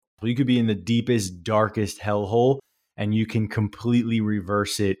You could be in the deepest, darkest hellhole and you can completely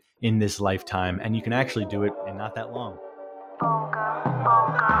reverse it in this lifetime. And you can actually do it in not that long.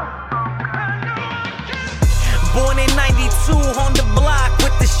 Born in 92 on the block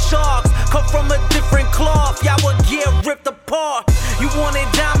with the Sharks. Come from a different cloth, y'all would get ripped apart. You want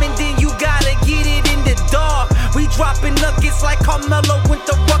it diamond, then you gotta get it in the dark. We dropping nuggets like Carmelo went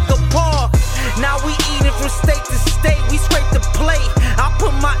to Rucker Park. Now we eating from state to state, we scrape the plate. I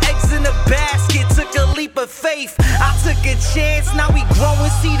put my eggs in a basket, took a leap of faith. I took a chance, now we grow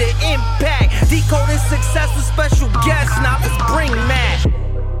and see the impact. Decoding success with special guests, now let's bring Matt.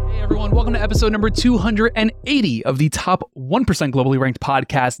 Everyone, welcome to episode number 280 of the top 1% globally ranked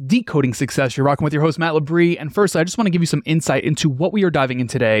podcast, Decoding Success. You're rocking with your host, Matt Labrie. And first, I just want to give you some insight into what we are diving in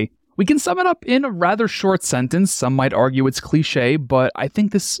today. We can sum it up in a rather short sentence. Some might argue it's cliche, but I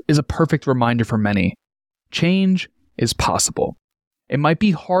think this is a perfect reminder for many. Change is possible. It might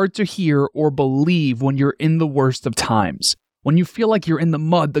be hard to hear or believe when you're in the worst of times, when you feel like you're in the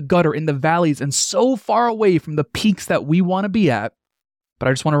mud, the gutter, in the valleys, and so far away from the peaks that we want to be at. But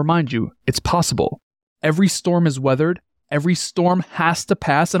I just want to remind you, it's possible. Every storm is weathered. Every storm has to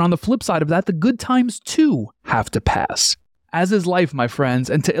pass. And on the flip side of that, the good times too have to pass. As is life, my friends.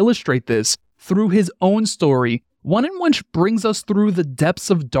 And to illustrate this, through his own story, one in which brings us through the depths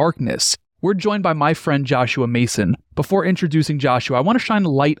of darkness, we're joined by my friend Joshua Macin. Before introducing Joshua, I want to shine a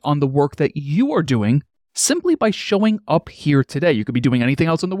light on the work that you are doing simply by showing up here today. You could be doing anything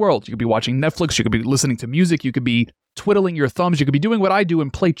else in the world. You could be watching Netflix. You could be listening to music. You could be twiddling your thumbs. You could be doing what I do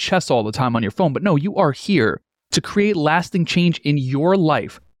and play chess all the time on your phone. But no, you are here to create lasting change in your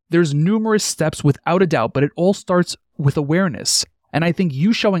life. There's numerous steps without a doubt, but it all starts with awareness. And I think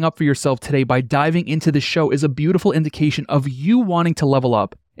you showing up for yourself today by diving into the show is a beautiful indication of you wanting to level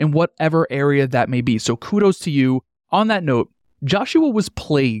up in whatever area that may be. So kudos to you. On that note, Joshua was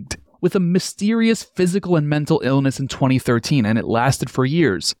plagued with a mysterious physical and mental illness in 2013, and it lasted for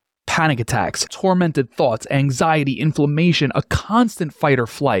years. Panic attacks, tormented thoughts, anxiety, inflammation, a constant fight or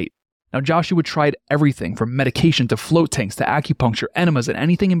flight. Now, Joshua tried everything from medication to float tanks to acupuncture, enemas, and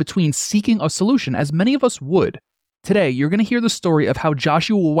anything in between, seeking a solution, as many of us would. Today, you're going to hear the story of how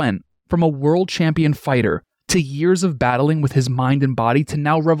Joshua went from a world champion fighter to years of battling with his mind and body to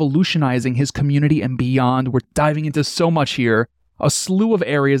now revolutionizing his community and beyond. We're diving into so much here. A slew of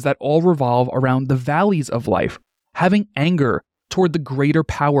areas that all revolve around the valleys of life, having anger toward the greater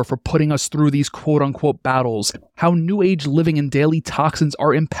power for putting us through these quote-unquote battles, how new age living and daily toxins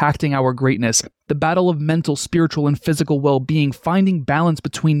are impacting our greatness, the battle of mental, spiritual, and physical well-being, finding balance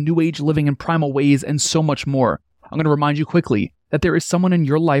between new age living and primal ways, and so much more. I'm going to remind you quickly that there is someone in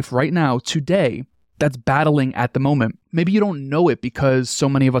your life right now, today, that's battling at the moment. Maybe you don't know it because so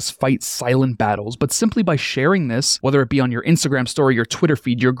many of us fight silent battles, but simply by sharing this, whether it be on your Instagram story, your Twitter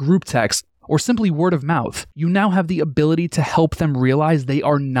feed, your group text, or simply word of mouth, you now have the ability to help them realize they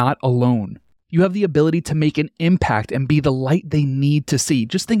are not alone. You have the ability to make an impact and be the light they need to see.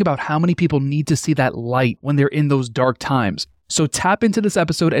 Just think about how many people need to see that light when they're in those dark times. So tap into this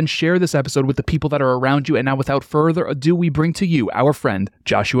episode and share this episode with the people that are around you. And now without further ado, we bring to you our friend,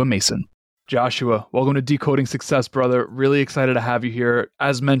 Joshua Macin. Joshua, welcome to Decoding Success, brother. Really excited to have you here.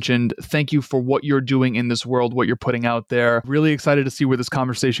 As mentioned, thank you for what you're doing in this world, what you're putting out there. Really excited to see where this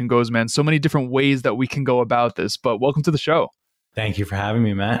conversation goes, man. So many different ways that we can go about this, but welcome to the show. Thank you for having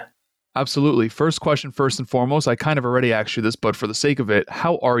me, Matt. Absolutely. First question, first and foremost, I kind of already asked you this, but for the sake of it,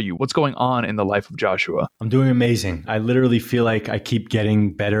 how are you? What's going on in the life of Joshua? I'm doing amazing. I literally feel like I keep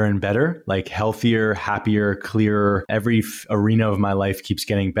getting better and better, like healthier, happier, clearer. Every arena of my life keeps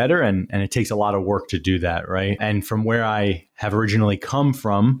getting better, and it takes a lot of work to do that, right? And from where I have originally come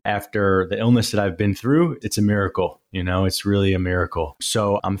from after the illness that I've been through, it's a miracle. You know, it's really a miracle.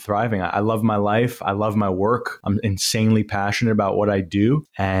 So I'm thriving. I love my life. I love my work. I'm insanely passionate about what I do,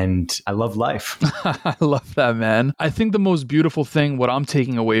 and I love life. I love that, man. I think the most beautiful thing, what I'm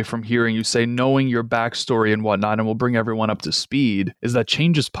taking away from hearing you say, knowing your backstory and whatnot, and we'll bring everyone up to speed, is that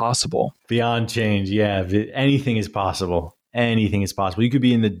change is possible. Beyond change. Yeah. Anything is possible. Anything is possible. You could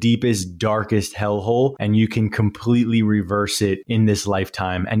be in the deepest, darkest hellhole and you can completely reverse it in this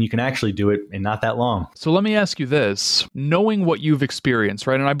lifetime. And you can actually do it in not that long. So let me ask you this, knowing what you've experienced,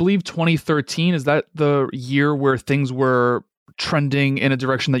 right? And I believe 2013, is that the year where things were trending in a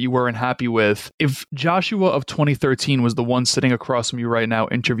direction that you weren't happy with? If Joshua of 2013 was the one sitting across from you right now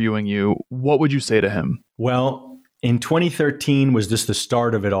interviewing you, what would you say to him? Well, in 2013 was just the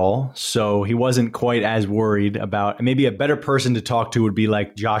start of it all. So he wasn't quite as worried about, maybe a better person to talk to would be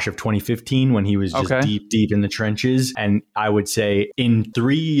like Josh of 2015 when he was just deep in the trenches. And I would say in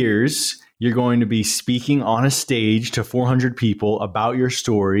 3 years, You're going to be speaking on a stage to 400 people about your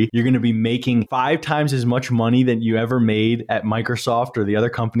story. You're going to be making 5 times as much money than you ever made at Microsoft or the other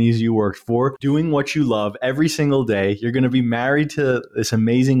companies you worked for, doing what you love every single day. You're going to be married to this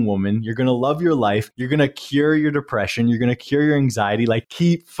amazing woman. You're going to love your life. You're going to cure your depression. You're going to cure your anxiety. Like,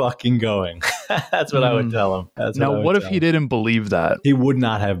 keep fucking going. That's what I would tell him. Now, what if he didn't believe that? He would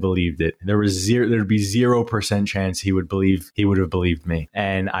not have believed it. There'd be 0% chance he would have believed me.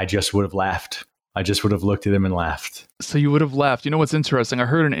 And I just would have laughed. I just would have looked at him and laughed. So you would have laughed. You know what's interesting? I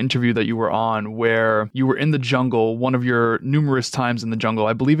heard an interview that you were on where you were in the jungle, one of your numerous times in the jungle.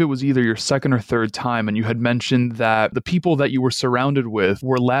 I believe it was either your second or third time. And you had mentioned that the people that you were surrounded with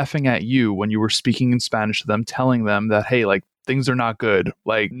were laughing at you when you were speaking in Spanish to them, telling them that, hey, like, things are not good,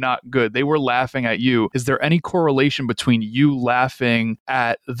 like not good. They were laughing at you. Is there any correlation between you laughing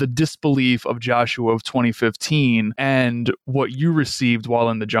at the disbelief of Joshua of 2015 and what you received while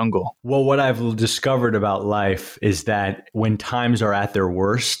in the jungle? Well, what I've discovered about life is that when times are at their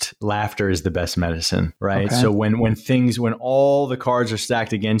worst, laughter is the best medicine, right? Okay. So when all the cards are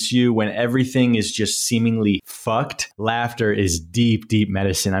stacked against you, when everything is just seemingly fucked, laughter is deep, deep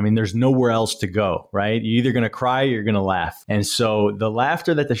medicine. I mean, there's nowhere else to go, right? You're either going to cry or you're going to laugh. And so the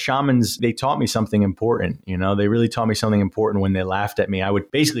laughter that the shamans, they taught me something important. You know, they really taught me something important when they laughed at me. I would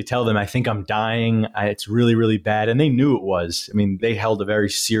basically tell them, I think I'm dying. It's really, really bad. And they knew it was. I mean, they held a very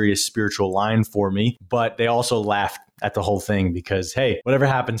serious spiritual line for me, but they also laughed at the whole thing because, hey, whatever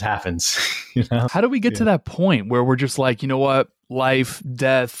happens, happens. You know? How do we get to that point where we're just like, you know what, life,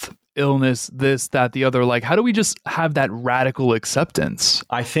 death, illness, this, that, the other, like, how do we just have that radical acceptance?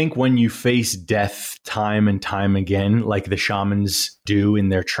 I think when you face death time and time again, like the shamans do in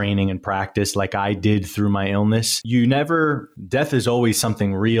their training and practice, like I did through my illness, death is always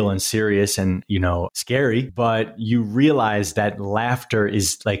something real and serious and, you know, scary, but you realize that laughter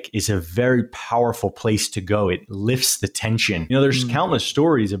is a very powerful place to go. It lifts the tension. You know, there's countless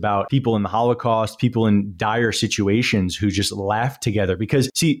stories about people in the Holocaust, people in dire situations who just laugh together because,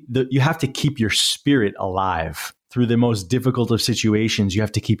 see, you have to keep your spirit alive. Through the most difficult of situations, you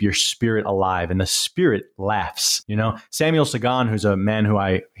have to keep your spirit alive, and the spirit laughs. You know, Samuel Sagan, who's a man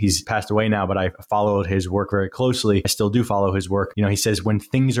he's passed away now, but I followed his work very closely. I still do follow his work. You know, he says, when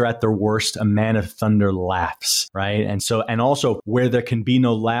things are at their worst, a man of thunder laughs, right? And also where there can be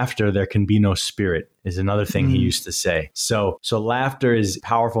no laughter, there can be no spirit is another thing he used to say. So laughter is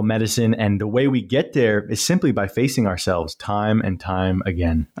powerful medicine. And the way we get there is simply by facing ourselves time and time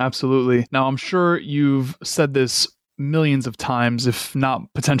again. Absolutely. Now, I'm sure you've said this millions of times, if not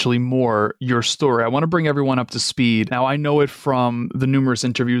potentially more, your story. I want to bring everyone up to speed. Now, I know it from the numerous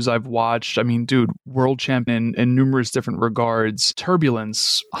interviews I've watched. I mean, dude, world champion in numerous different regards,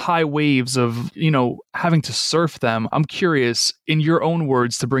 turbulence, high waves of, you know, having to surf them. I'm curious, in your own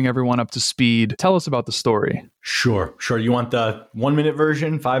words, to bring everyone up to speed, tell us about the story. Sure. You want the 1-minute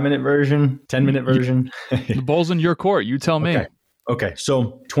version, 5-minute version, 10-minute version? The ball's in your court. You tell me. Okay.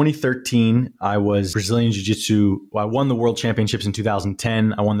 So 2013, I was Brazilian Jiu-Jitsu. I won the World Championships in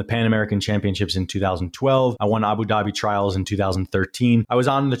 2010. I won the Pan American Championships in 2012. I won Abu Dhabi Trials in 2013. I was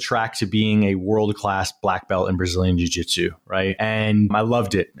on the track to being a world-class black belt in Brazilian Jiu-Jitsu, right? And I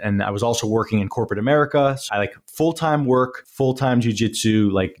loved it. And I was also working in corporate America. So I like full-time work, full-time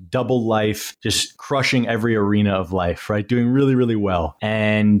Jiu-Jitsu, like double life, just crushing every arena of life, right? Doing really, really well.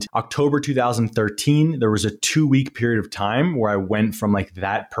 And October 2013, there was a 2-week period of time where I went from like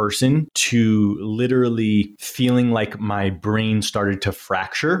that person to literally feeling like my brain started to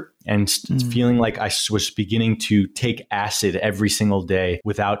fracture and feeling like I was beginning to take acid every single day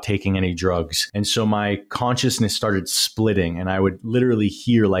without taking any drugs. And so my consciousness started splitting and I would literally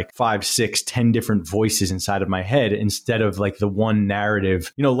hear like 5, 6, 10 different voices inside of my head instead of like the one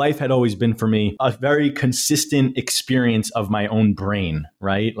narrative. You know, life had always been for me a very consistent experience of my own brain,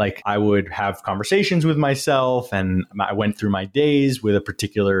 right? Like I would have conversations with myself and I went through my days with a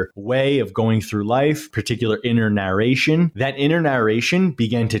particular way of going through life, particular inner narration. That inner narration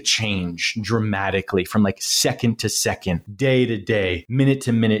began to change dramatically from like second to second, day to day, minute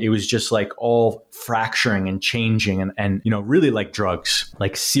to minute. It was just like all fracturing and changing and you know, really like drugs,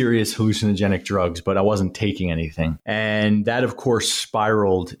 like serious hallucinogenic drugs, but I wasn't taking anything. And that, of course,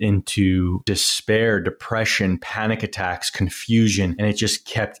 spiraled into despair, depression, panic attacks, confusion, and it just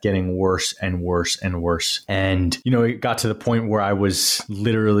kept getting worse and worse and worse. And, you know, it got to the point where I was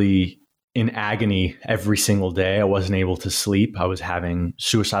literally in agony every single day. I wasn't able to sleep. I was having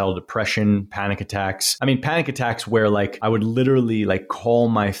suicidal depression, panic attacks. I mean, panic attacks where like I would literally like call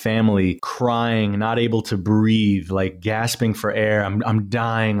my family crying, not able to breathe, like gasping for air. I'm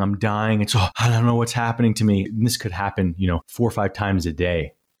dying. It's, I don't know what's happening to me. And this could happen, you know, 4 or 5 times a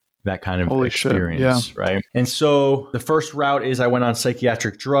day. that kind of Holy experience, shit. right? And so the first route is I went on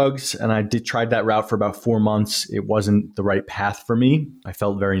psychiatric drugs, and I tried that route for about 4 months. It wasn't the right path for me. I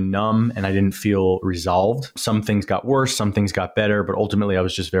felt very numb and I didn't feel resolved. Some things got worse, some things got better, but ultimately I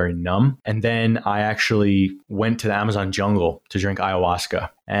was just very numb. And then I actually went to the Amazon jungle to drink ayahuasca.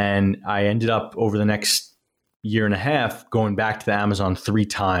 And I ended up over the next year and a half going back to the Amazon 3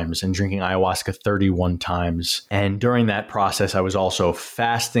 times and drinking ayahuasca 31 times. And during that process, I was also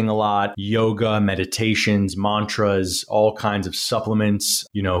fasting a lot, yoga, meditations, mantras, all kinds of supplements,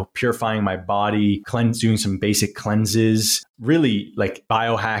 purifying my body, doing some basic cleanses, really like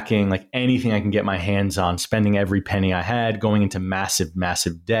biohacking, like anything I can get my hands on, spending every penny I had, going into massive,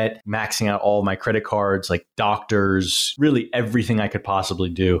 massive debt, maxing out all my credit cards, like doctors, really everything I could possibly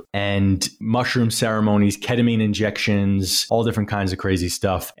do. And mushroom ceremonies, ketamine injections, all different kinds of crazy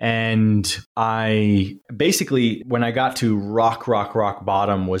stuff. And I basically, when I got to rock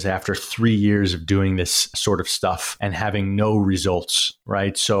bottom was after 3 years of doing this sort of stuff and having no results,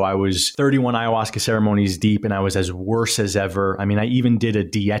 right? So I was 31 ayahuasca ceremonies deep and I was as worse as ever. I mean, I even did a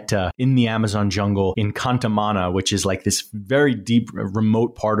dieta in the Amazon jungle in Cantamana, which is like this very deep,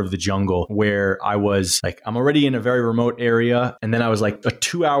 remote part of the jungle where I was like, I'm already in a very remote area. And then I was like a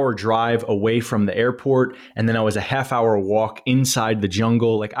 2-hour drive away from the airport. And then I was a half-hour walk inside the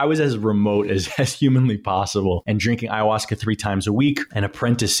jungle. Like I was as remote as humanly possible and drinking ayahuasca 3 times a week and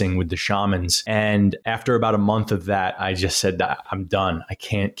apprenticing with the shamans. And after about a month of that, I just said, I'm done. I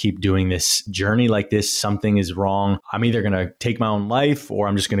can't keep doing this journey like this. Something is wrong. I'm either going to take my own life or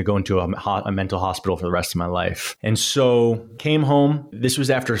I'm just going to go into a mental hospital for the rest of my life. And so came home. This was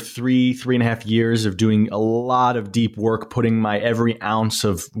after 3.5 years of doing a lot of deep work, putting my every ounce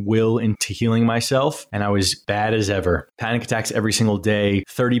of will into healing myself. And I was bad as ever. Panic attacks every single day,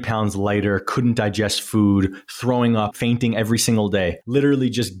 30 pounds lighter, couldn't digest food, throwing up, fainting every single day. Literally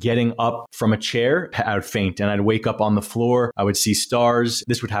just getting up from a chair, I would faint and I'd wake up on the floor. I would see stars.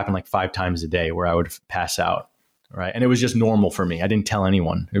 This would happen like 5 times a day where I would pass out. Right. And it was just normal for me. I didn't tell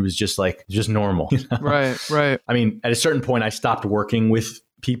anyone. It was just normal. Right. I mean, at a certain point, I stopped working with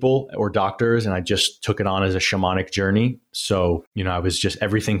people or doctors and I just took it on as a shamanic journey. So,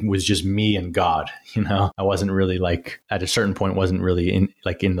 everything was just me and God, I wasn't really at a certain point, wasn't really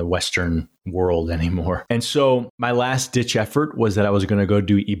in the Western world anymore. And so my last ditch effort was that I was going to go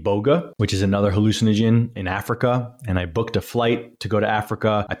do Iboga, which is another hallucinogen in Africa. And I booked a flight to go to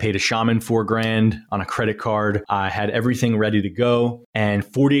Africa. I paid a shaman $4,000 on a credit card. I had everything ready to go. And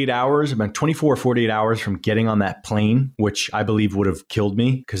 48 hours, about 24 or 48 hours from getting on that plane, which I believe would have killed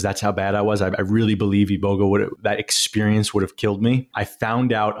me because that's how bad I was. I really believe Iboga that experience would have killed me. I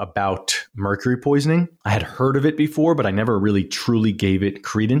found out about mercury poisoning. I had heard of it before, but I never really truly gave it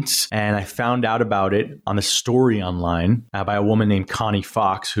credence. And I found out about it on the story online by a woman named Connie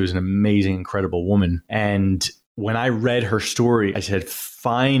Fox, who's an amazing, incredible woman. And when I read her story, I said,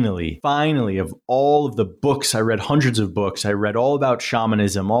 finally, of all of the books, I read hundreds of books. I read all about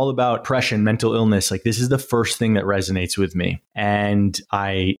shamanism, all about depression, mental illness. Like this is the first thing that resonates with me. And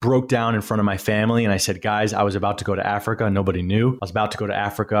I broke down in front of my family and I said, guys, I was about to go to Africa. Nobody knew. I was about to go to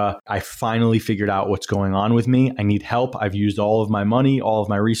Africa. I finally figured out what's going on with me. I need help. I've used all of my money, all of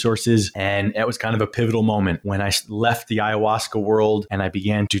my resources. And it was kind of a pivotal moment when I left the ayahuasca world and I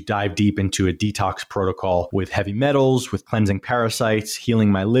began to dive deep into a detox protocol with heavy metals, with cleansing parasites, healing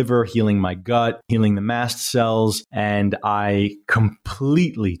my liver, healing my gut, healing the mast cells. And I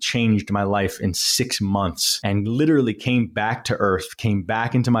completely changed my life in 6 months and literally came back to earth, came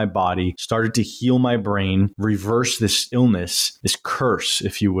back into my body, started to heal my brain, reverse this illness, this curse,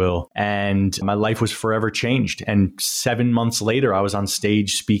 if you will. And my life was forever changed. And 7 months later, I was on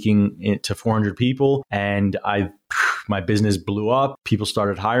stage speaking to 400 people and my business blew up. People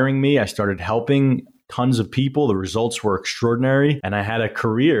started hiring me. I started helping tons of people. The results were extraordinary. And I had a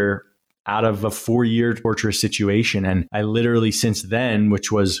career out of a 4-year torturous situation. And I literally since then,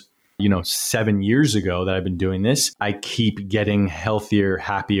 which was 7 years ago that I've been doing this, I keep getting healthier,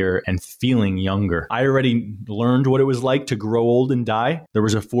 happier, and feeling younger. I already learned what it was like to grow old and die. There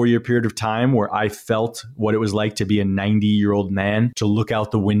was a 4-year period of time where I felt what it was like to be a 90-year-old man, to look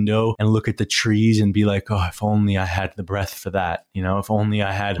out the window and look at the trees and be like, oh, if only I had the breath for that. If only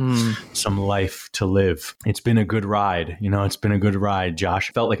I had some life to live. It's been a good ride. It's been a good ride,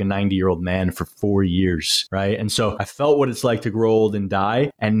 Josh. I felt like a 90-year-old man for 4 years, right? And so I felt what it's like to grow old and die.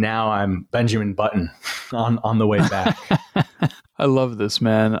 And now I'm Benjamin Button on the way back. I love this,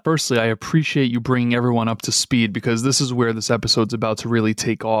 man. Firstly, I appreciate you bringing everyone up to speed because this is where this episode's about to really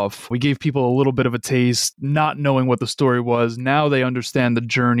take off. We gave people a little bit of a taste, not knowing what the story was. Now they understand the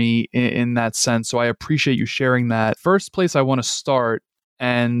journey in that sense. So I appreciate you sharing that. First place I want to start,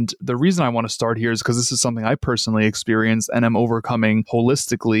 And the reason I want to start here is because this is something I personally experienced and am overcoming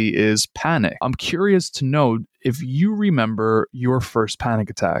holistically is panic. I'm curious to know if you remember your first panic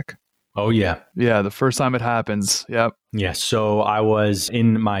attack. Oh, yeah. Yeah, the first time it happens. Yep. Yeah. So I was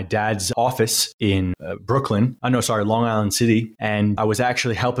in my dad's office in Long Island City. And I was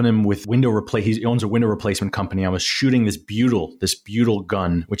actually helping him with he owns a window replacement company. I was shooting this butyl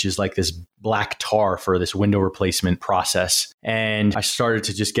gun, which is like this black tar for this window replacement process. And I started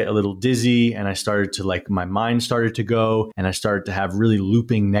to just get a little dizzy, and I started to my mind started to go, and I started to have really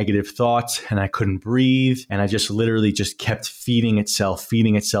looping negative thoughts, and I couldn't breathe. And I just literally just kept feeding itself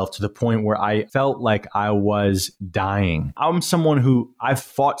to the point where I felt like I was dying. I'm someone who I've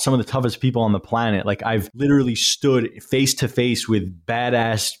fought some of the toughest people on the planet. Like I've literally stood face to face with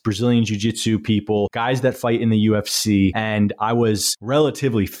badass Brazilian jiu-jitsu people, guys that fight in the UFC. And I was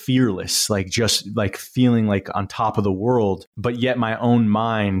relatively fearless, just feeling like on top of the world, but yet my own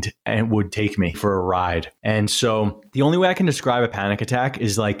mind would take me for a ride. And so the only way I can describe a panic attack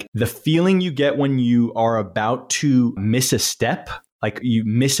is like the feeling you get when you are about to miss a step. Like you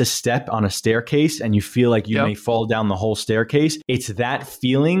miss a step on a staircase and you feel like you may fall down the whole staircase. It's that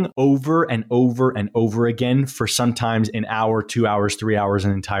feeling over and over and over again for sometimes an hour, 2 hours, 3 hours,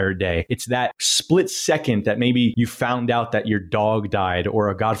 an entire day. It's that split second that maybe you found out that your dog died,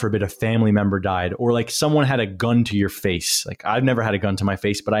 or God forbid, a family member died, or like someone had a gun to your face. Like I've never had a gun to my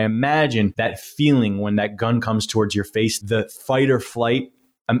face, but I imagine that feeling when that gun comes towards your face, the fight or flight,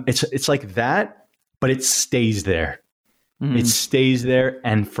 it's like that, but it stays there. It stays there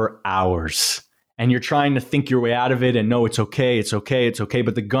and for hours. And you're trying to think your way out of it and no, it's okay.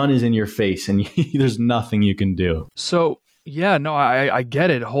 But the gun is in your face and there's nothing you can do. So, yeah, no, I get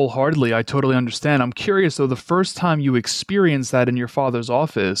it wholeheartedly. I totally understand. I'm curious, though, the first time you experienced that in your father's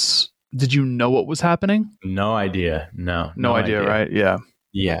office, did you know what was happening? No idea. No idea, right? Yeah.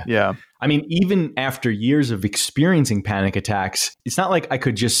 Yeah. I mean, even after years of experiencing panic attacks, it's not like I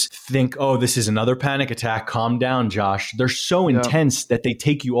could just think, oh, this is another panic attack. Calm down, Josh. They're so intense that they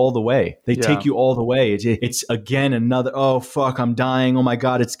take you all the way. Take you all the way. It's again, another, oh, fuck, I'm dying. Oh my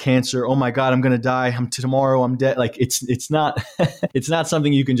God, it's cancer. Oh my God, I'm going to die. Tomorrow I'm dead. Like it's not, it's not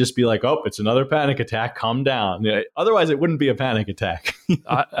something you can just be like, oh, it's another panic attack. Calm down. Otherwise it wouldn't be a panic attack.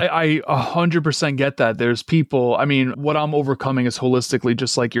 I 100% get that. There's people, I mean, what I'm overcoming is holistically,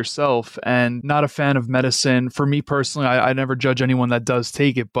 just like yourself. And not a fan of medicine. For me personally, I never judge anyone that does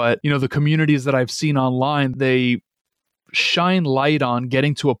take it, but the communities that I've seen online, they shine light on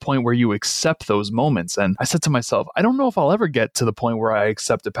getting to a point where you accept those moments. And I said to myself, I don't know if I'll ever get to the point where I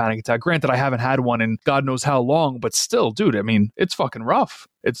accept a panic attack. Granted, I haven't had one in God knows how long, but still, dude, I mean, it's fucking rough.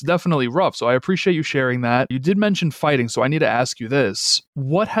 It's definitely rough. So I appreciate you sharing that. You did mention fighting, so I need to ask you this.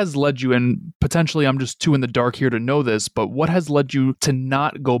 What has led you, and potentially I'm just too in the dark here to know this, but what has led you to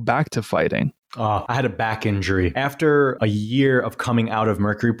not go back to fighting? I had a back injury. After a year of coming out of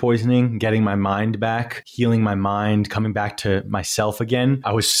mercury poisoning, getting my mind back, healing my mind, coming back to myself again,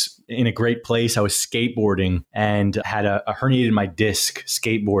 I was in a great place. I was skateboarding and had a herniated my disc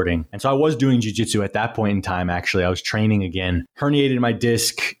skateboarding. And so I was doing jiu-jitsu at that point in time, actually. I was training again. Herniated my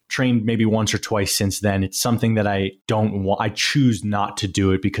disc, trained maybe once or twice since then. It's something that I don't want. I choose not to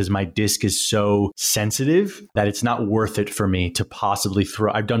do it because my disc is so sensitive that it's not worth it for me to possibly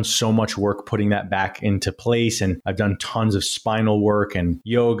throw. I've done so much work putting that back into place, and I've done tons of spinal work and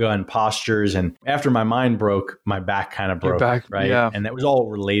yoga and postures. And after my mind broke, my back kind of broke, right? Yeah. And that was all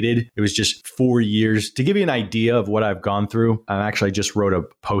related. It was just 4 years. To give you an idea of what I've gone through, I actually just wrote a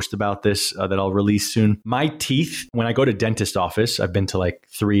post about this that I'll release soon. My teeth, when I go to dentist office, I've been to like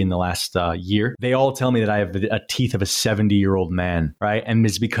 3 in the last year. They all tell me that I have a teeth of a 70-year-old man, right? And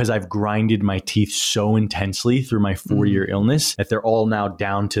it's because I've grinded my teeth so intensely through my 4-year illness that they're all now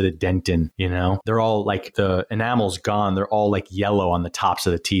down to the dentin, They're all like, the enamel's gone. They're all like yellow on the tops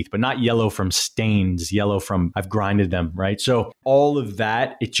of the teeth, but not yellow from stains, yellow from I've grinded them, right? So all of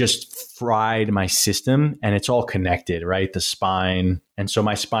that, it just fried my system, and it's all connected, right? The spine. And so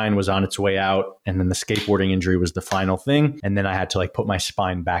my spine was on its way out, and then the skateboarding injury was the final thing. And then I had to like put my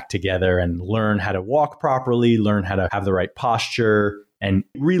spine back together and learn how to walk properly, learn how to have the right posture, and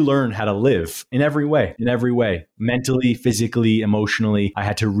relearn how to live in every way, mentally, physically, emotionally. I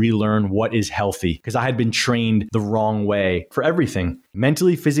had to relearn what is healthy because I had been trained the wrong way for everything.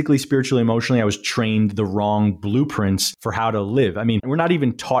 Mentally, physically, spiritually, emotionally, I was trained the wrong blueprints for how to live. I mean, we're not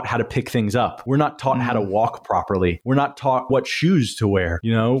even taught how to pick things up. We're not taught how to walk properly. We're not taught what shoes to wear.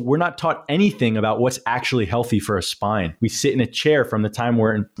 We're not taught anything about what's actually healthy for a spine. We sit in a chair from the time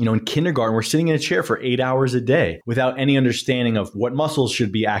we're in kindergarten. We're sitting in a chair for 8 hours a day without any understanding of what muscles muscles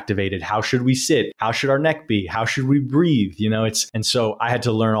should be activated? How should we sit? How should our neck be? How should we breathe? And so I had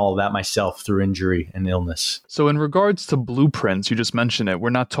to learn all of that myself through injury and illness. So in regards to blueprints, you just mentioned it, we're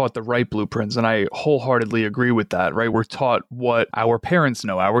not taught the right blueprints. And I wholeheartedly agree with that, right? We're taught what our parents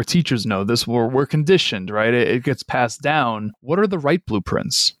know, our teachers know. We're conditioned, right? It gets passed down. What are the right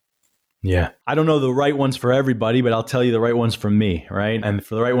blueprints? Yeah. I don't know the right ones for everybody, but I'll tell you the right ones for me, right? And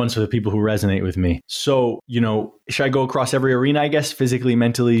for the right ones for the people who resonate with me. So, should I go across every arena, I guess, physically,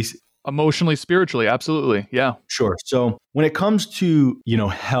 mentally? Emotionally, spiritually, absolutely. Yeah. Sure. So when it comes to,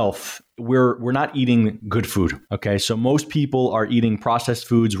 health, we're not eating good food. Okay. So most people are eating processed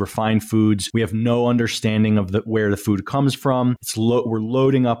foods, refined foods. We have no understanding of where the food comes from. We're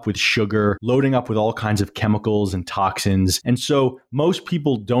loading up with sugar, loading up with all kinds of chemicals and toxins. And so most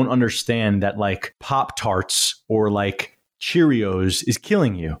people don't understand that like Pop-Tarts or like Cheerios is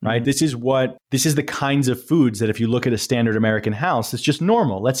killing you, right? This is the kinds of foods that if you look at a standard American house, it's just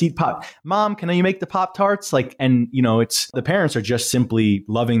normal. Let's eat Mom, can you make the Pop-Tarts? It's the parents are just simply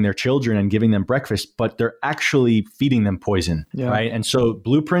loving their children and giving them breakfast, but they're actually feeding them poison, right? And so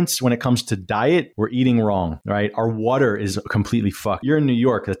blueprints, when it comes to diet, we're eating wrong, right? Our water is completely fucked. You're in New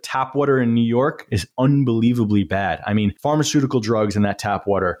York. The tap water in New York is unbelievably bad. I mean, pharmaceutical drugs in that tap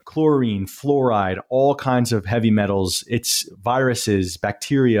water, chlorine, fluoride, all kinds of heavy metals. It's viruses,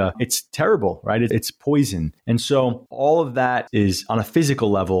 bacteria. It's terrible, right? It's poison. And so all of that is on a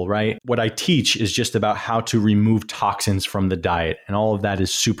physical level, right? What I teach is just about how to remove toxins from the diet. And all of that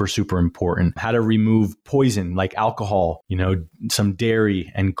is super, super important. How to remove poison like alcohol, some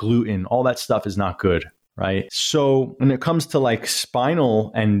dairy and gluten. All that stuff is not good. Right. So when it comes to like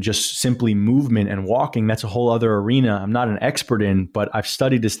spinal and just simply movement and walking, that's a whole other arena I'm not an expert in, but I've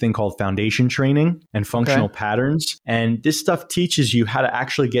studied this thing called foundation training and functional patterns. And this stuff teaches you how to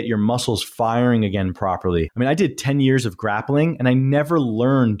actually get your muscles firing again properly. I mean, I did 10 years of grappling and I never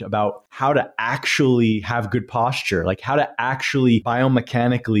learned about how to actually have good posture, like how to actually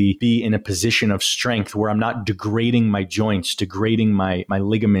biomechanically be in a position of strength where I'm not degrading my joints, degrading my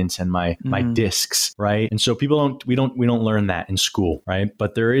ligaments and my discs, right? And so we don't learn that in school, right?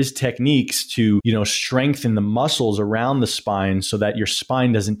 But there is techniques to, strengthen the muscles around the spine so that your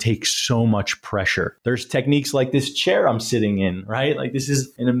spine doesn't take so much pressure. There's techniques like this chair I'm sitting in, right? Like this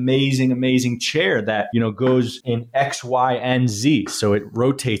is an amazing, amazing chair that, goes in X, Y, and Z. So it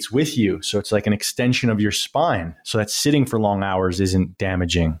rotates with you. So it's like an extension of your spine. So that sitting for long hours isn't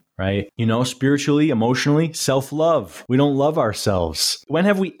damaging. Right? Spiritually, emotionally, self-love. We don't love ourselves. When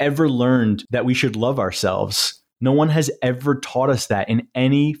have we ever learned that we should love ourselves? No one has ever taught us that in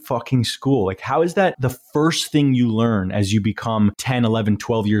any fucking school. Like, how is that the first thing you learn as you become 10, 11,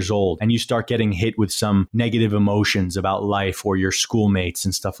 12 years old and you start getting hit with some negative emotions about life or your schoolmates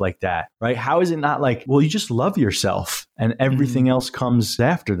and stuff like that, right? How is it not like, well, you just love yourself and everything else comes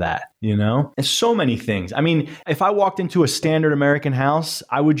after that, And so many things. I mean, if I walked into a standard American house,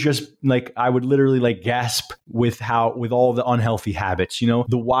 I would literally gasp with all the unhealthy habits, the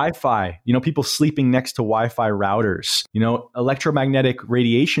Wi-Fi, people sleeping next to Wi-Fi routers, electromagnetic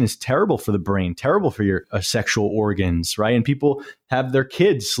radiation is terrible for the brain, terrible for your sexual organs, right? And people have their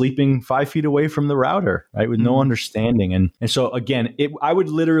kids sleeping 5 feet away from the router, right? With no understanding. And so again, I would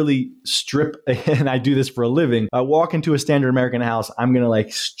literally strip, and I do this for a living. I walk into a standard American house, I'm going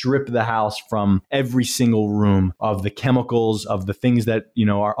to strip the house from every single room of the chemicals, of the things that,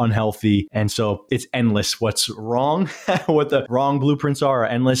 are unhealthy. And so it's endless. What's wrong, what the wrong blueprints are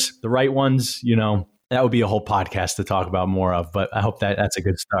endless. The right ones, that would be a whole podcast to talk about more of, but I hope that's a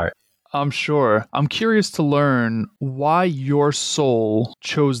good start. I'm sure. I'm curious to learn why your soul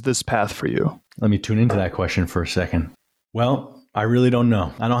chose this path for you. Let me tune into that question for a second. Well, I really don't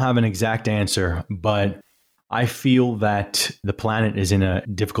know. I don't have an exact answer, but I feel that the planet is in a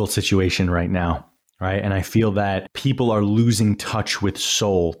difficult situation right now. Right. And I feel that people are losing touch with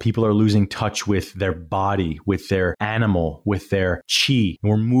soul. People are losing touch with their body, with their animal, with their chi.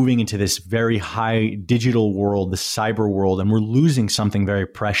 We're moving into this very high digital world, the cyber world, and we're losing something very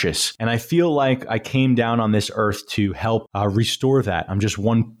precious. And I feel like I came down on this earth to help restore that. I'm just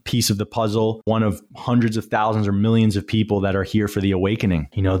one piece of the puzzle, one of hundreds of thousands or millions of people that are here for the awakening,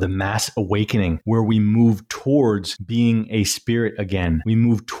 the mass awakening, where we move towards being a spirit again. We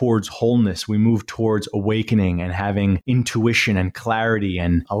move towards wholeness. We move towards awakening and having intuition and clarity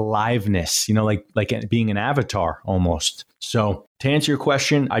and aliveness, like being an avatar almost. So to answer your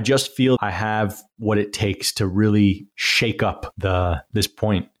question, I just feel I have what it takes to really shake up this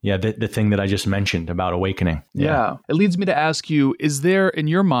point. Yeah, the thing that I just mentioned about awakening. Yeah. It leads me to ask you, is there in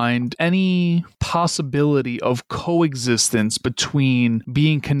your mind any possibility of coexistence between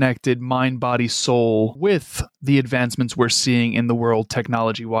being connected mind, body, soul with the advancements we're seeing in the world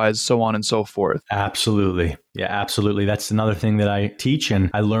technology-wise, so on and so forth? Absolutely. Yeah, absolutely. That's another thing that I teach, and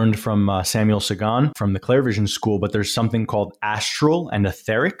I learned from Samuel Sagan from the Clair Vision School, but there's something called astral and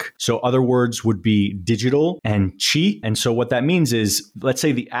etheric. So other words would be digital and chi. And so what that means is, let's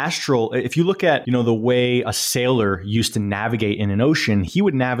say the astral, if you look at, the way a sailor used to navigate in an ocean, he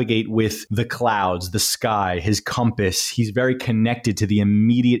would navigate with the clouds, the sky, his compass. He's very connected to the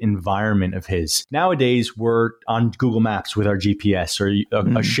immediate environment of his. Nowadays, we're on Google Maps with our GPS,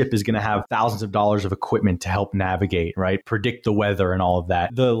 or a ship is going to have thousands of dollars of equipment to help navigate, right? Predict the weather and all of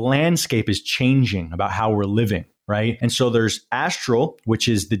that. The landscape is changing about how we're living. Right. And so there's astral, which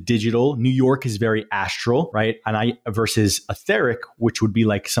is the digital. New York is very astral, right? And versus etheric, which would be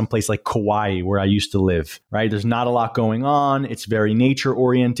like someplace like Kauai, where I used to live, right? There's not a lot going on. It's very nature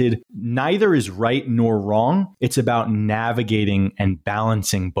oriented. Neither is right nor wrong. It's about navigating and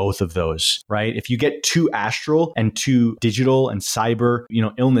balancing both of those, right? If you get too astral and too digital and cyber,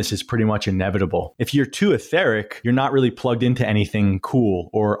 illness is pretty much inevitable. If you're too etheric, you're not really plugged into anything cool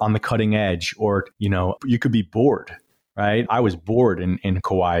or on the cutting edge, or, you could be bored. Right? I was bored in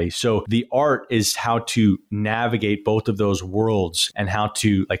Kauai. So the art is how to navigate both of those worlds, and how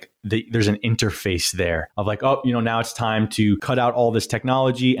to there's an interface there of now it's time to cut out all this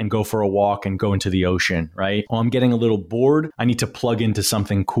technology and go for a walk and go into the ocean, right? Oh, I'm getting a little bored. I need to plug into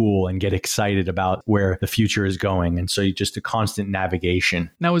something cool and get excited about where the future is going. And so just a constant navigation.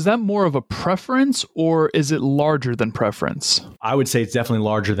 Now, is that more of a preference, or is it larger than preference? I would say it's definitely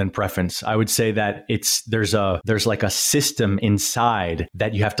larger than preference. I would say that there's like a system inside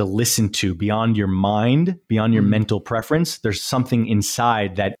that you have to listen to beyond your mind, beyond your mental preference. There's something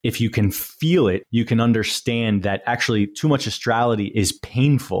inside that if you can feel it, you can understand that actually too much astrality is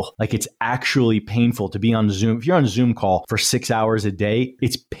painful. Like, it's actually painful to be on Zoom. If you're on a Zoom call for 6 hours a day,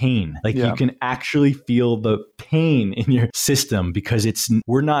 it's pain. You can actually feel the pain in your system, because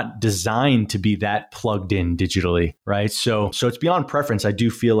we're not designed to be that plugged in digitally, right? So it's beyond preference. I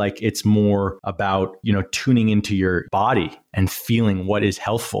do feel like it's more about, tuning into your body and feeling what is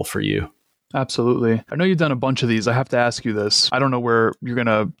healthful for you. Absolutely. I know you've done a bunch of these. I have to ask you this. I don't know where you're going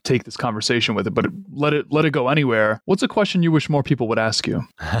to take this conversation with it, but let it go anywhere. What's a question you wish more people would ask you?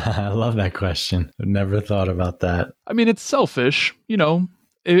 I love that question. I've never thought about that. I mean, it's selfish,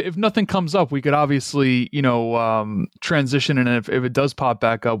 If nothing comes up, we could obviously, transition. And if it does pop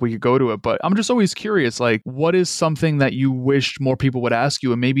back up, we could go to it. But I'm just always curious, what is something that you wished more people would ask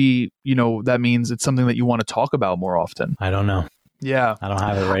you? And maybe, that means it's something that you want to talk about more often. I don't know. Yeah. I don't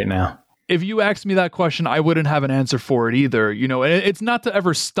have it right now. If you asked me that question, I wouldn't have an answer for it either. And it's not to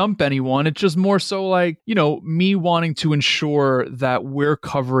ever stump anyone. It's just more so me wanting to ensure that we're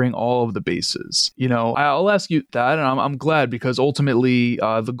covering all of the bases. I'll ask you that, and I'm glad, because ultimately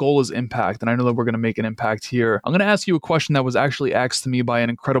the goal is impact. And I know that we're going to make an impact here. I'm going to ask you a question that was actually asked to me by an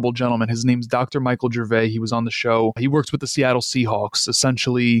incredible gentleman. His name's Dr. Michael Gervais. He was on the show. He works with the Seattle Seahawks,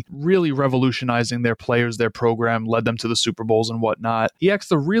 essentially really revolutionizing their players, their program, led them to the Super Bowls and whatnot. He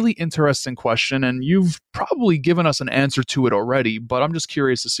asked a really interesting question, and you've probably given us an answer to it already, but I'm just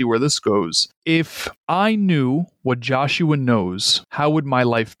curious to see where this goes. If I knew what Joshua knows, how would my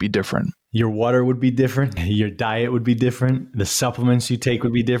life be different? Your water would be different. Your diet would be different. The supplements you take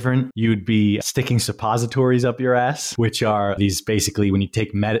would be different. You'd be sticking suppositories up your ass, which are these basically when you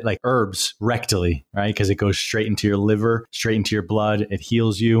take herbs rectally, right? Because it goes straight into your liver, straight into your blood. It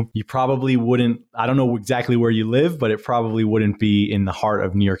heals you. You probably wouldn't, I don't know exactly where you live, but it probably wouldn't be in the heart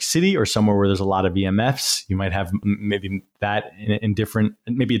of New York City or somewhere where there's a lot of EMFs. You might have maybe that in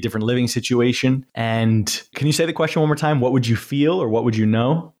maybe a different living situation. And can you say the question one more time? What would you feel, or what would you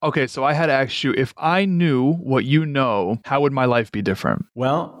know? Okay, so I had asked you, if I knew what you know, how would my life be different?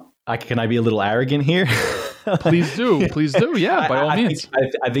 Well, can I be a little arrogant here? Please do. Please do. Yeah, by all means.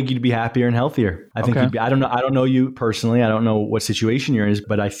 I think you'd be happier and healthier. I think you'd be, I don't know you personally. I don't know what situation you're in,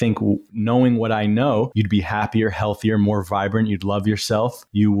 but I think knowing what I know, you'd be happier, healthier, more vibrant. You'd love yourself.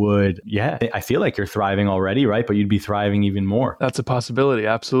 You would. Yeah. I feel like you're thriving already, right? But you'd be thriving even more. That's a possibility.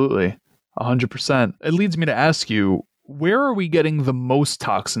 Absolutely. 100%. It leads me to ask you, where are we getting the most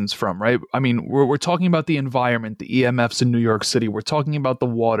toxins from, right? I mean, we're talking about the environment, the EMFs in New York City. We're talking about the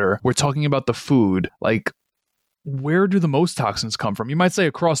water. We're talking about the food. Where do the most toxins come from? You might say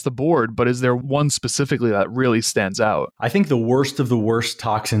across the board, but is there one specifically that really stands out? I think the worst of the worst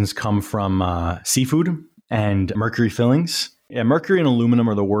toxins come from seafood and mercury fillings Yeah, mercury and aluminum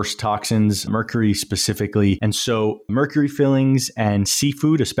are the worst toxins, mercury specifically. And so mercury fillings and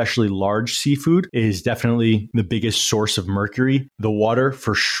seafood, especially large seafood, is definitely the biggest source of mercury. The water,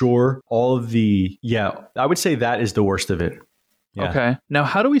 for sure. I would say that is the worst of it. Yeah. Okay. Now,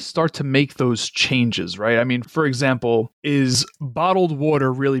 how do we start to make those changes, right? I mean, for example, is bottled water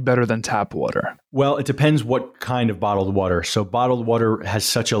really better than tap water? Well, it depends what kind of bottled water. So bottled water has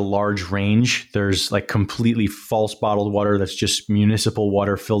such a large range. There's like completely false bottled water that's just municipal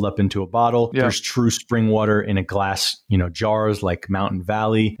water filled up into a bottle. Yeah. There's true spring water in a glass, jars like Mountain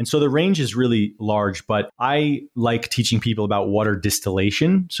Valley. And so the range is really large, but I like teaching people about water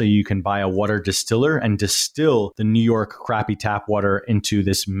distillation. So you can buy a water distiller and distill the New York crappy tap water into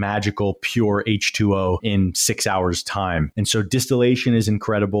this magical pure H2O in 6 hours time. And so distillation is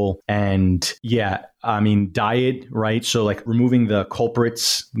incredible. And diet, right? So like removing the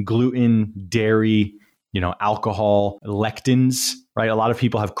culprits, gluten, dairy, alcohol, lectins, right? A lot of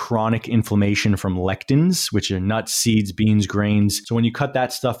people have chronic inflammation from lectins, which are nuts, seeds, beans, grains. So when you cut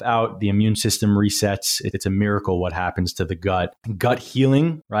that stuff out, the immune system resets. It's a miracle what happens to the gut. Gut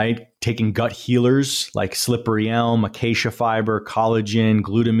healing, right? Taking gut healers like slippery elm, acacia fiber, collagen,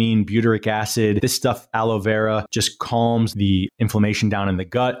 glutamine, butyric acid. This stuff, aloe vera, just calms the inflammation down in the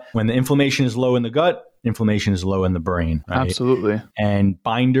gut. When the inflammation is low in the gut, inflammation is low in the brain. Right? Absolutely. And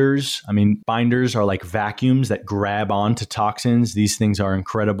binders are like vacuums that grab onto toxins. These things are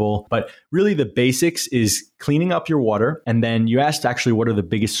incredible. But really the basics is cleaning up your water. And then you asked actually what are the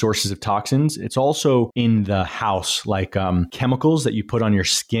biggest sources of toxins? It's also in the house, like chemicals that you put on your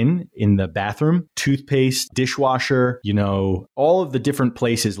skin in the bathroom, toothpaste, dishwasher, all of the different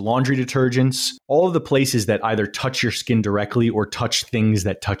places, laundry detergents, all of the places that either touch your skin directly or touch things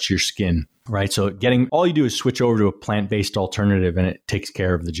that touch your skin. Right. So all you do is switch over to a plant-based alternative and it takes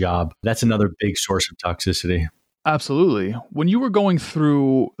care of the job. That's another big source of toxicity. Absolutely. When you were going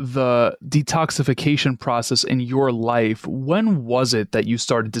through the detoxification process in your life, when was it that you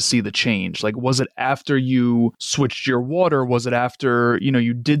started to see the change? Like, was it after you switched your water? Was it after,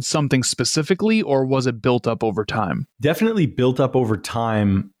 you did something specifically, or was it built up over time? Definitely built up over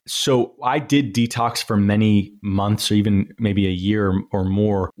time. So I did detox for many months or even maybe a year or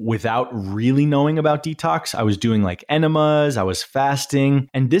more without really knowing about detox. I was doing like enemas, I was fasting,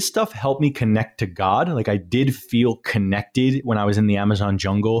 and this stuff helped me connect to God. Like I did feel connected when I was in the Amazon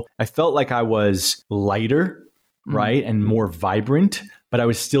jungle. I felt like I was lighter, right? And more vibrant, but I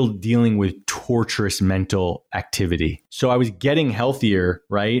was still dealing with torturous mental activity. So I was getting healthier,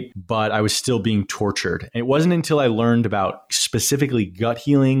 right? But I was still being tortured. And it wasn't until I learned about specifically gut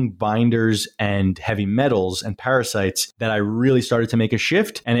healing, binders, and heavy metals and parasites that I really started to make a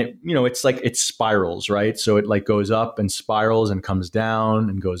shift. And it spirals, right? So it like goes up and spirals and comes down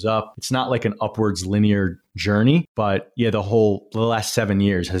and goes up. It's not like an upwards linear journey, but the last 7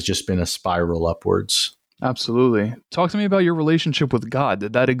 years has just been a spiral upwards. Absolutely. Talk to me about your relationship with God.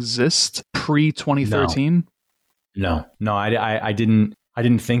 Did that exist pre-2013? No, I didn't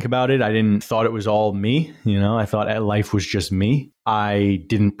think about it. I didn't thought it was all me. I thought life was just me. I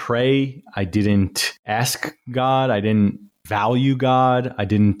didn't pray. I didn't ask God. I didn't value God. I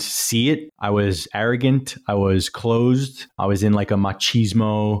didn't see it. I was arrogant. I was closed. I was in like a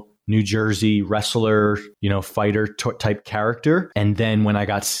machismo New Jersey wrestler, fighter type character. And then when I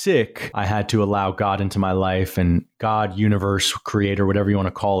got sick, I had to allow God into my life, and God, universe, creator, whatever you want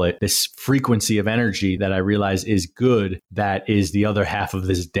to call it, this frequency of energy that I realize is good. That is the other half of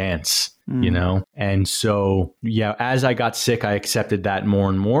this dance. And so, as I got sick, I accepted that more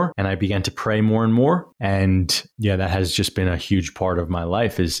and more, and I began to pray more and more. And that has just been a huge part of my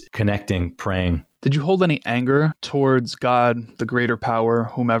life, is connecting, praying. Did you hold any anger towards God, the greater power,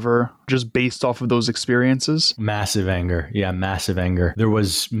 whomever, just based off of those experiences? Massive anger. Yeah, massive anger. There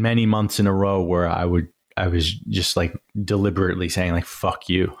was many months in a row where I was just like deliberately saying like, fuck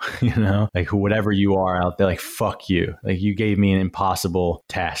you, like whatever you are out there, like, fuck you. Like you gave me an impossible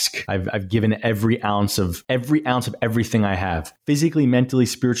task. I've given every ounce of everything I have, physically, mentally,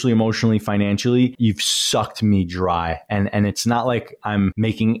 spiritually, emotionally, financially. You've sucked me dry. And it's not like I'm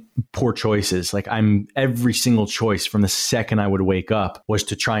making poor choices. Like every single choice from the second I would wake up was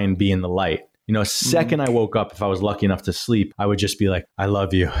to try and be in the light. Second I woke up, if I was lucky enough to sleep, I would just be like, I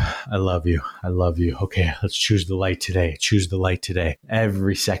love you. I love you. I love you. Okay, let's choose the light today. Choose the light today.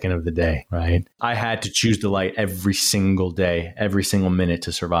 Every second of the day, right? I had to choose the light every single day, every single minute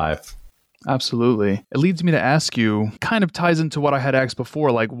to survive. Absolutely. It leads me to ask you, kind of ties into what I had asked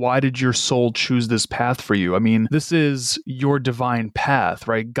before, like, why did your soul choose this path for you? I mean, this is your divine path,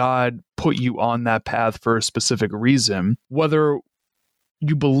 right? God put you on that path for a specific reason. Whether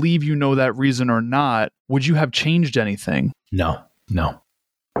you believe that reason or not, would you have changed anything? No,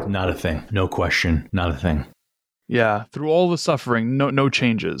 not a thing. No question. Not a thing. Yeah. Through all the suffering, no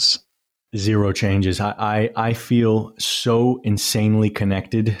changes. Zero changes. I feel so insanely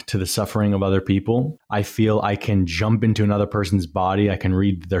connected to the suffering of other people. I feel I can jump into another person's body. I can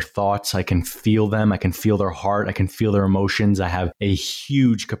read their thoughts. I can feel them. I can feel their heart. I can feel their emotions. I have a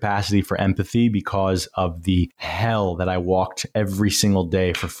huge capacity for empathy because of the hell that I walked every single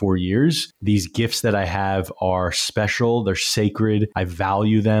day for 4 years. These gifts that I have are special. They're sacred. I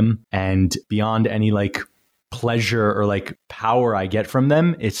value them. And beyond any pleasure or power I get from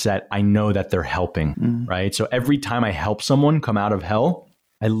them, it's that I know that they're helping, right? So every time I help someone come out of hell,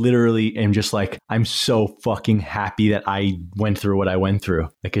 I literally am just I'm so fucking happy that I went through what I went through.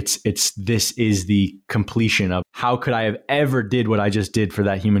 This is the completion of how could I have ever did what I just did for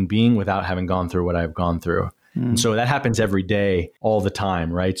that human being without having gone through what I've gone through. And so that happens every day, all the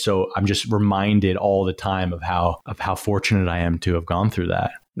time, right? So I'm just reminded all the time of how fortunate I am to have gone through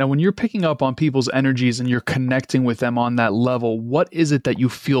that. Now, when you're picking up on people's energies and you're connecting with them on that level, what is it that you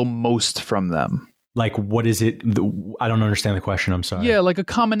feel most from them? What is it? I don't understand the question. I'm sorry. Yeah, like a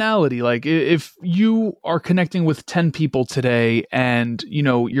commonality. Like if you are connecting with 10 people today and,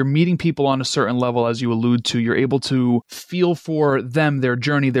 you're meeting people on a certain level, as you allude to, you're able to feel for them, their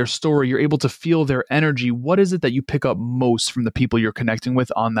journey, their story, you're able to feel their energy. What is it that you pick up most from the people you're connecting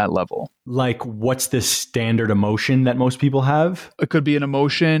with on that level? What's the standard emotion that most people have? It could be an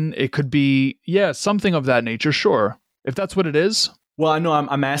emotion. It could be, something of that nature. Sure. If that's what it is. Well, I know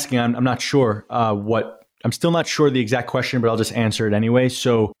I'm asking, I'm not sure I'm still not sure the exact question, but I'll just answer it anyway.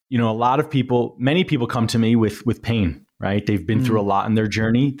 So, many people come to me with pain, right? They've been through a lot in their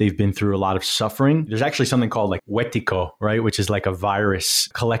journey. They've been through a lot of suffering. There's actually something called wetiko, right? Which is a virus,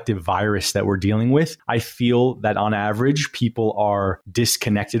 collective virus that we're dealing with. I feel that on average, people are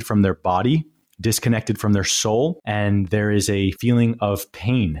disconnected from their body, disconnected from their soul, and there is a feeling of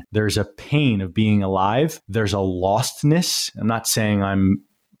pain. There's a pain of being alive. There's a lostness. I'm not saying I'm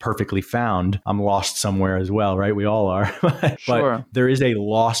perfectly found. I'm lost somewhere as well, right? We all are. Sure. But there is a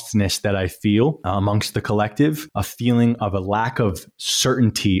lostness that I feel amongst the collective, a feeling of a lack of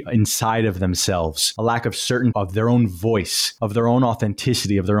certainty inside of themselves, a lack of certainty of their own voice, of their own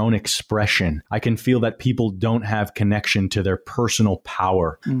authenticity, of their own expression. I can feel that people don't have connection to their personal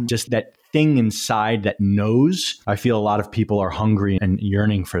power, just that thing inside that knows. I feel a lot of people are hungry and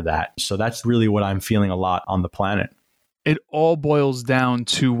yearning for that. So that's really what I'm feeling a lot on the planet. It all boils down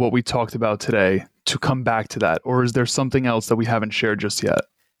to what we talked about today, to come back to that. Or is there something else that we haven't shared just yet?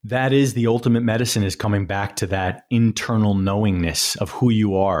 That is the ultimate medicine, is coming back to that internal knowingness of who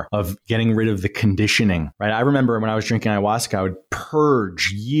you are, of getting rid of the conditioning, right? I remember when I was drinking ayahuasca, I would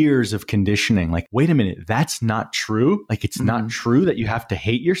purge years of conditioning. Wait a minute, that's not true. It's not true that you have to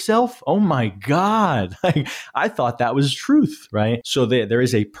hate yourself. Oh my God. I thought that was truth, right? So there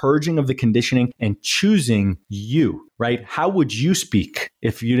is a purging of the conditioning and choosing you, right? How would you speak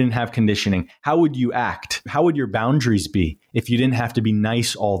if you didn't have conditioning? How would you act? How would your boundaries be if you didn't have to be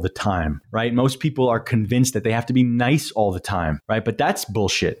nice all the time, right? Most people are convinced that they have to be nice all the time, right? But that's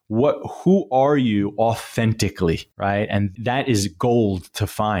bullshit. Who are you authentically, right? And that is gold to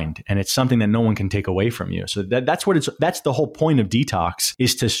find. And it's something that no one can take away from you. So that's the whole point of detox,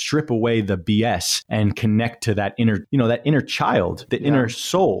 is to strip away the BS and connect to that inner child, the inner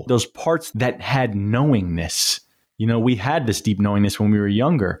soul, those parts that had knowingness. We had this deep knowingness when we were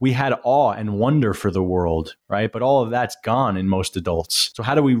younger. We had awe and wonder for the world, right? But all of that's gone in most adults. So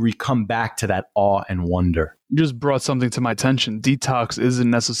how do we come back to that awe and wonder? You just brought something to my attention. Detox isn't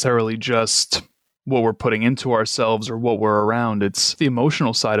necessarily just what we're putting into ourselves or what we're around. It's the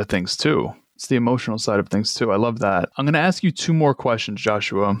emotional side of things too. I love that. I'm going to ask you 2 more questions,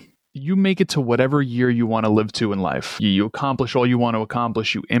 Joshua. You make it to whatever year you want to live to in life. You accomplish all you want to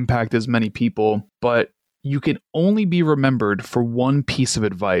accomplish. You impact as many people, but you can only be remembered for one piece of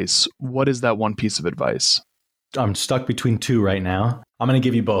advice. What is that one piece of advice? I'm stuck between 2 right now. I'm going to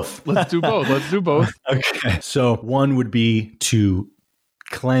give you both. Let's do both. Okay. So one would be to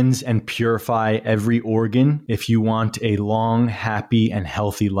cleanse and purify every organ if you want a long, happy, and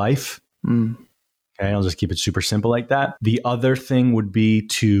healthy life. Okay, I'll just keep it super simple like that. The other thing would be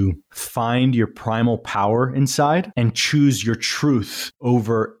to find your primal power inside and choose your truth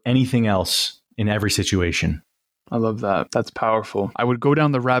over anything else in every situation. I love that. That's powerful. I would go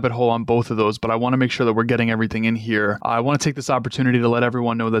down the rabbit hole on both of those, but I want to make sure that we're getting everything in here. I want to take this opportunity to let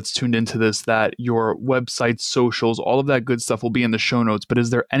everyone know that's tuned into this that your website, socials, all of that good stuff will be in the show notes. But is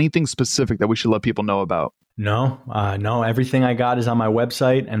there anything specific that we should let people know about? No. Everything I got is on my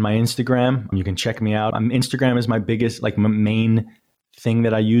website and my Instagram. You can check me out. Instagram is my biggest, main thing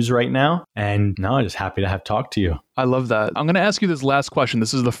that I use right now. And no, I'm just happy to have talked to you. I love that. I'm going to ask you this last question.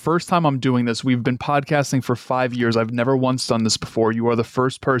 This is the first time I'm doing this. We've been podcasting for 5 years. I've never once done this before. You are the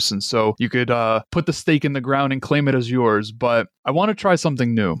first person. So you could put the stake in the ground and claim it as yours. But I want to try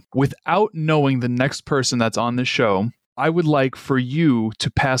something new. Without knowing the next person that's on this show, I would like for you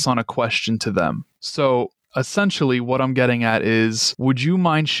to pass on a question to them. So essentially what I'm getting at is, would you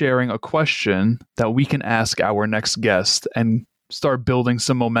mind sharing a question that we can ask our next guest and start building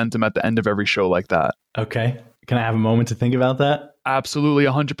some momentum at the end of every show like that? Okay. Can I have a moment to think about that? Absolutely,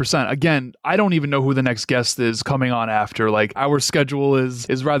 100%. Again, I don't even know who the next guest is coming on after. Like, our schedule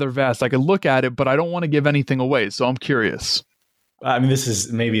is rather vast. I could look at it, but I don't want to give anything away. So I'm curious. I mean, this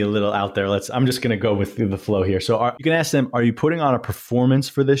is maybe a little out there. I'm just going to go with the flow here. So you can ask them, are you putting on a performance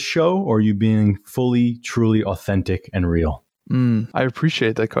for this show, or are you being fully, truly authentic and real? I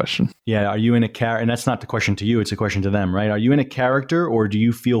appreciate that question. Yeah. Are you in a character? And that's not the question to you. It's a question to them, right? Are you in a character, or do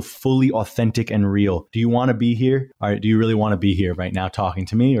you feel fully authentic and real? Do you want to be here? Or do you really want to be here right now talking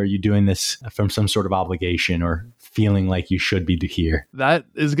to me? Or are you doing this from some sort of obligation or feeling like you should be here? That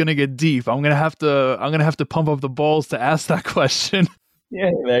is going to get deep. I'm going to have to pump up the balls to ask that question. Yeah,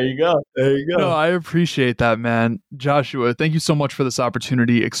 there you go. There you go. No, I appreciate that, man. Joshua, thank you so much for this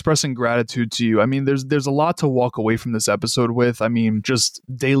opportunity, expressing gratitude to you. I mean, there's a lot to walk away from this episode with. I mean, just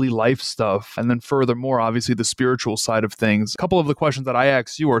daily life stuff. And then furthermore, obviously the spiritual side of things. A couple of the questions that I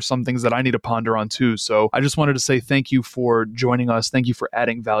asked you are some things that I need to ponder on too. So I just wanted to say thank you for joining us. Thank you for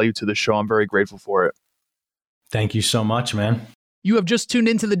adding value to the show. I'm very grateful for it. Thank you so much, man. You have just tuned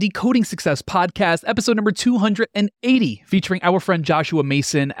into the Decoding Success podcast, episode number 280, featuring our friend Joshua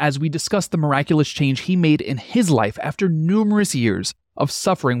Macin as we discuss the miraculous change he made in his life after numerous years of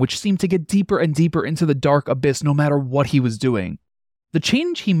suffering, which seemed to get deeper and deeper into the dark abyss no matter what he was doing. The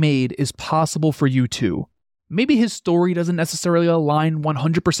change he made is possible for you too. Maybe his story doesn't necessarily align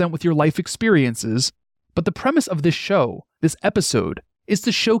 100% with your life experiences, but the premise of this show, this episode, is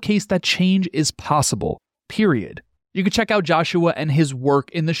to showcase that change is possible, period. You can check out Joshua and his work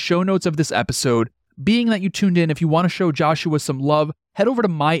in the show notes of this episode. Being that you tuned in, if you want to show Joshua some love, head over to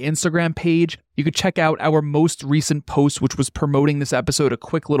my Instagram page. You could check out our most recent post, which was promoting this episode, a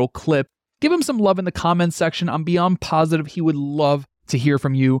quick little clip. Give him some love in the comments section. I'm beyond positive he would love to hear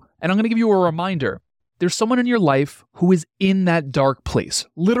from you. And I'm going to give you a reminder. There's someone in your life who is in that dark place,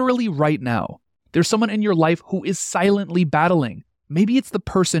 literally right now. There's someone in your life who is silently battling. Maybe it's the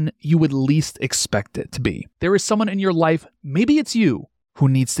person you would least expect it to be. There is someone in your life, maybe it's you, who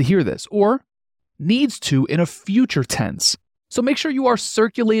needs to hear this, or needs to in a future tense. So make sure you are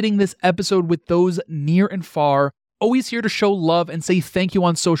circulating this episode with those near and far. Always here to show love and say thank you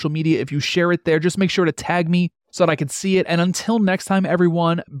on social media. If you share it there, just make sure to tag me so that I can see it. And until next time,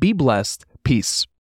 everyone, be blessed. Peace.